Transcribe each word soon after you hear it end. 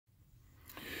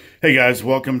Hey guys,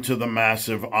 welcome to the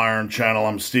Massive Iron Channel.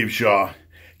 I'm Steve Shaw.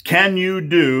 Can you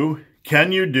do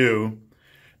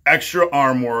extra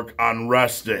arm work on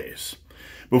rest days?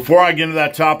 Before I get into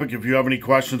that topic, if you have any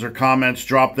questions or comments,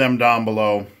 drop them down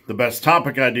below. The best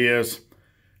topic ideas,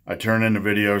 I turn into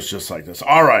videos just like this.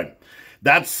 All right,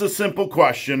 that's the simple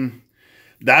question.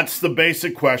 That's the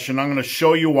basic question. I'm going to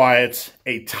show you why it's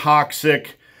a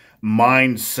toxic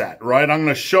mindset, right? I'm going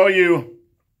to show you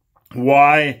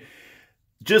why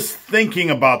just thinking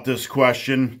about this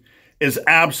question is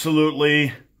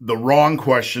absolutely the wrong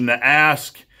question to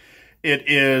ask. It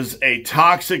is a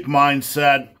toxic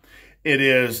mindset. It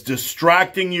is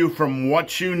distracting you from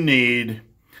what you need,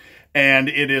 and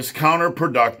it is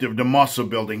counterproductive to muscle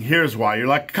building. Here's why. You're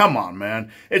like, come on,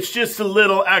 man. It's just a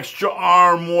little extra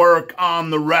arm work on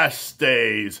the rest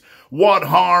days. What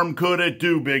harm could it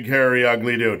do, big, hairy,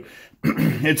 ugly dude?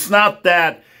 It's not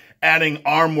that adding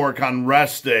arm work on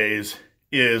rest days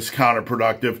is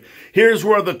counterproductive. Here's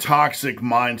where the toxic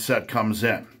mindset comes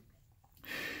in.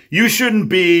 You shouldn't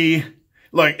be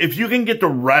like, if you can get the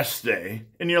rest day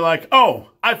and you're like, oh,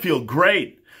 I feel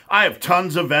great. I have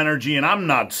tons of energy and I'm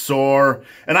not sore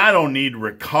and I don't need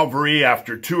recovery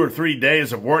after 2 or 3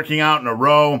 days of working out in a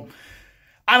row.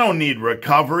 I don't need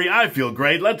recovery. I feel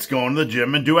great. Let's go into the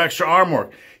gym and do extra arm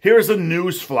work. Here's a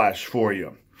news flash for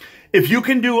you. If you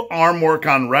can do arm work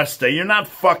on rest day, you're not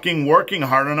fucking working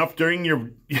hard enough during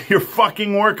your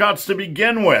fucking workouts to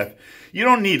begin with. You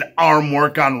don't need arm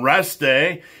work on rest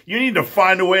day. You need to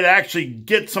find a way to actually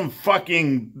get some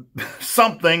fucking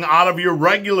something out of your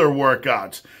regular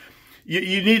workouts.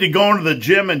 You need to go into the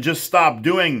gym and just stop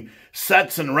doing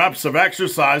sets and reps of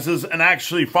exercises and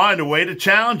actually find a way to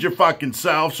challenge your fucking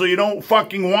self so you don't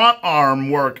fucking want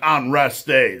arm work on rest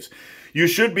days. You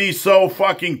should be so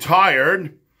fucking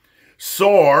tired,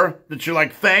 sore, that you're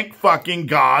like, thank fucking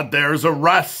God there's a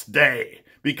rest day.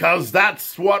 Because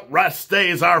that's what rest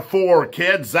days are for,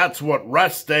 kids. That's what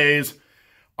rest days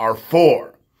are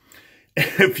for.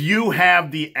 If you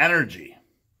have the energy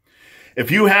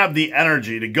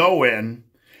to go in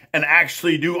and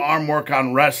actually do arm work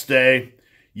on rest day,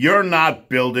 you're not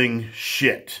building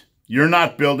shit. You're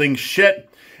not building shit,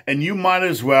 and you might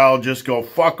as well just go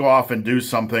fuck off and do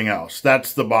something else.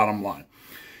 That's the bottom line.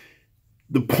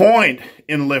 The point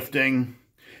in lifting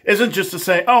isn't just to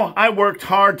say, oh, I worked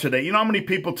hard today. You know how many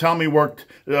people tell me they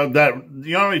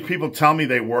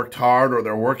worked hard, or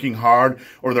they're working hard,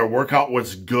 or their workout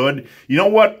was good? You know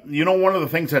what? You know, one of the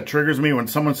things that triggers me when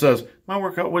someone says, my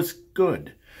workout was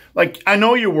good. Like, I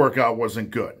know your workout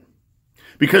wasn't good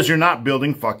because you're not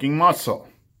building fucking muscle.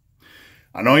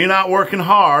 I know you're not working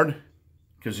hard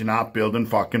because you're not building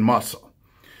fucking muscle.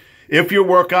 If your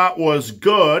workout was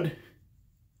good,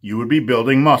 you would be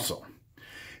building muscle.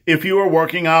 If you were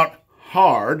working out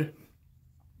hard,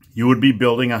 you would be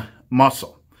building a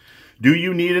muscle. Do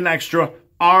you need an extra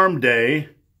arm day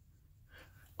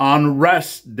on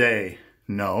rest day?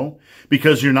 No,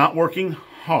 because you're not working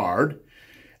hard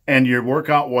and your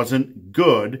workout wasn't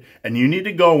good, and you need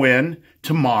to go in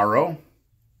tomorrow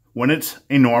when it's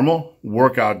a normal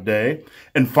workout day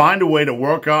and find a way to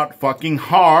work out fucking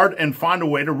hard and find a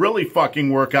way to really fucking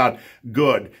work out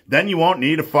good. Then you won't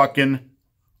need a fucking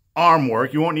arm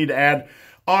work. You won't need to add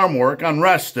arm work on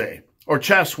rest day, or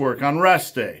chest work on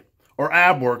rest day, or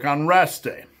ab work on rest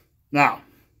day. Now,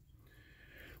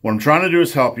 what I'm trying to do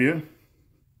is help you,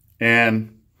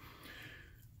 and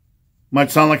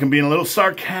might sound like I'm being a little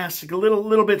sarcastic, a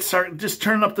little bit just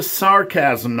turning up the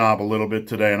sarcasm knob a little bit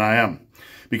today, and I am,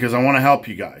 because I want to help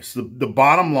you guys. The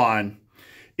bottom line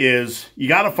is you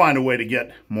got to find a way to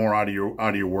get more out of your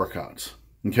workouts.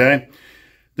 Okay?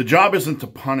 The job isn't to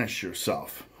punish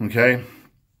yourself, okay?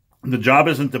 The job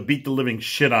isn't to beat the living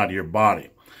shit out of your body.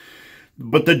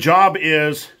 But the job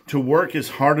is to work as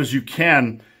hard as you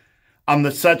can on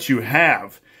the sets you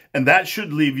have. And that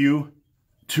should leave you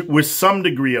with some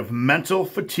degree of mental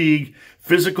fatigue,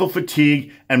 physical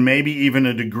fatigue, and maybe even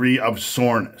a degree of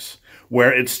soreness,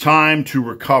 where it's time to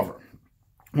recover.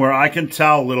 Where I can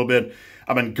tell a little bit,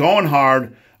 I've been going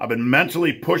hard, I've been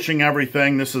mentally pushing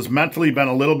everything. This has mentally been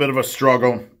a little bit of a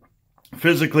struggle.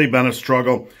 Physically been a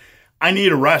struggle. I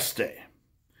need a rest day.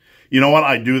 You know what?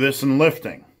 I do this in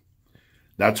lifting.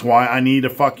 That's why I need a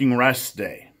fucking rest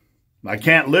day. I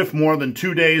can't lift more than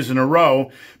 2 days in a row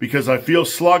because I feel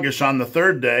sluggish on the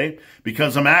third day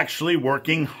because I'm actually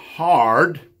working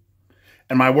hard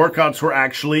and my workouts were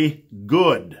actually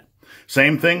good.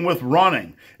 Same thing with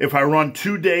running. If I run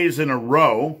 2 days in a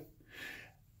row,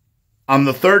 on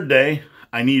the third day,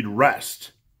 I need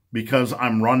rest because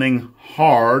I'm running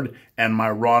hard and my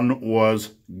run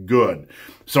was good.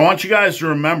 So I want you guys to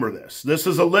remember this. This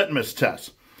is a litmus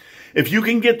test. If you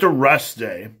can get to rest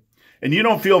day and you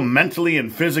don't feel mentally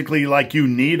and physically like you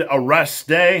need a rest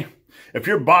day, if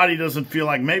your body doesn't feel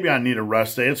like maybe I need a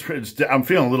rest day, I'm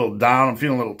feeling a little down, I'm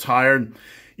feeling a little tired,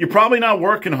 you're probably not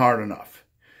working hard enough.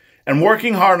 And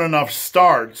working hard enough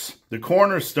starts, the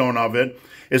cornerstone of it,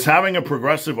 is having a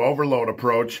progressive overload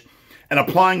approach and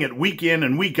applying it week in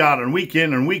and week out and week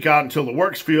in and week out until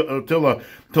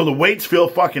the weights feel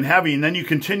fucking heavy, and then you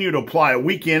continue to apply it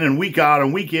week in and week out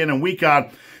and week in and week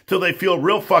out till they feel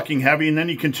real fucking heavy, and then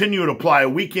you continue to apply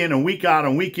it week in and week out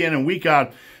and week in and week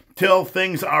out till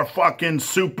things are fucking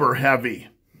super heavy.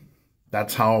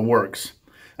 That's how it works.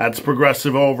 That's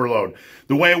progressive overload.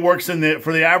 The way it works for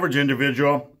the average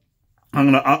individual,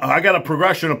 I got a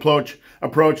progression approach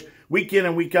week in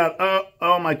and week out.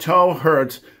 Oh, my toe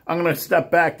hurts. I'm going to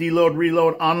step back, deload,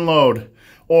 reload, unload.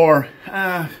 Or,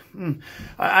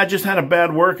 I just had a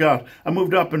bad workout. I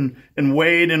moved up and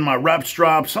weighed and my reps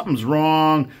dropped. Something's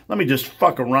wrong. Let me just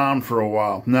fuck around for a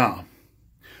while. No.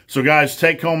 So guys,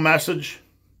 take home message.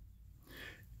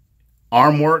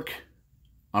 Arm work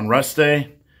on rest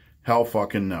day? Hell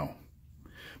fucking no.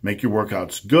 Make your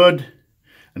workouts good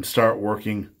and start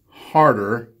working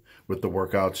harder with the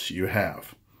workouts you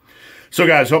have. So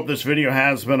guys, hope this video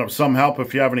has been of some help.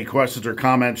 If you have any questions or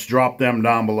comments, drop them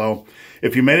down below.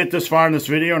 If you made it this far in this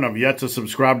video and have yet to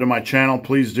subscribe to my channel,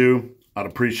 please do. I'd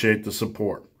appreciate the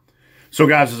support. So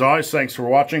guys, as always, thanks for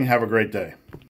watching. Have a great day.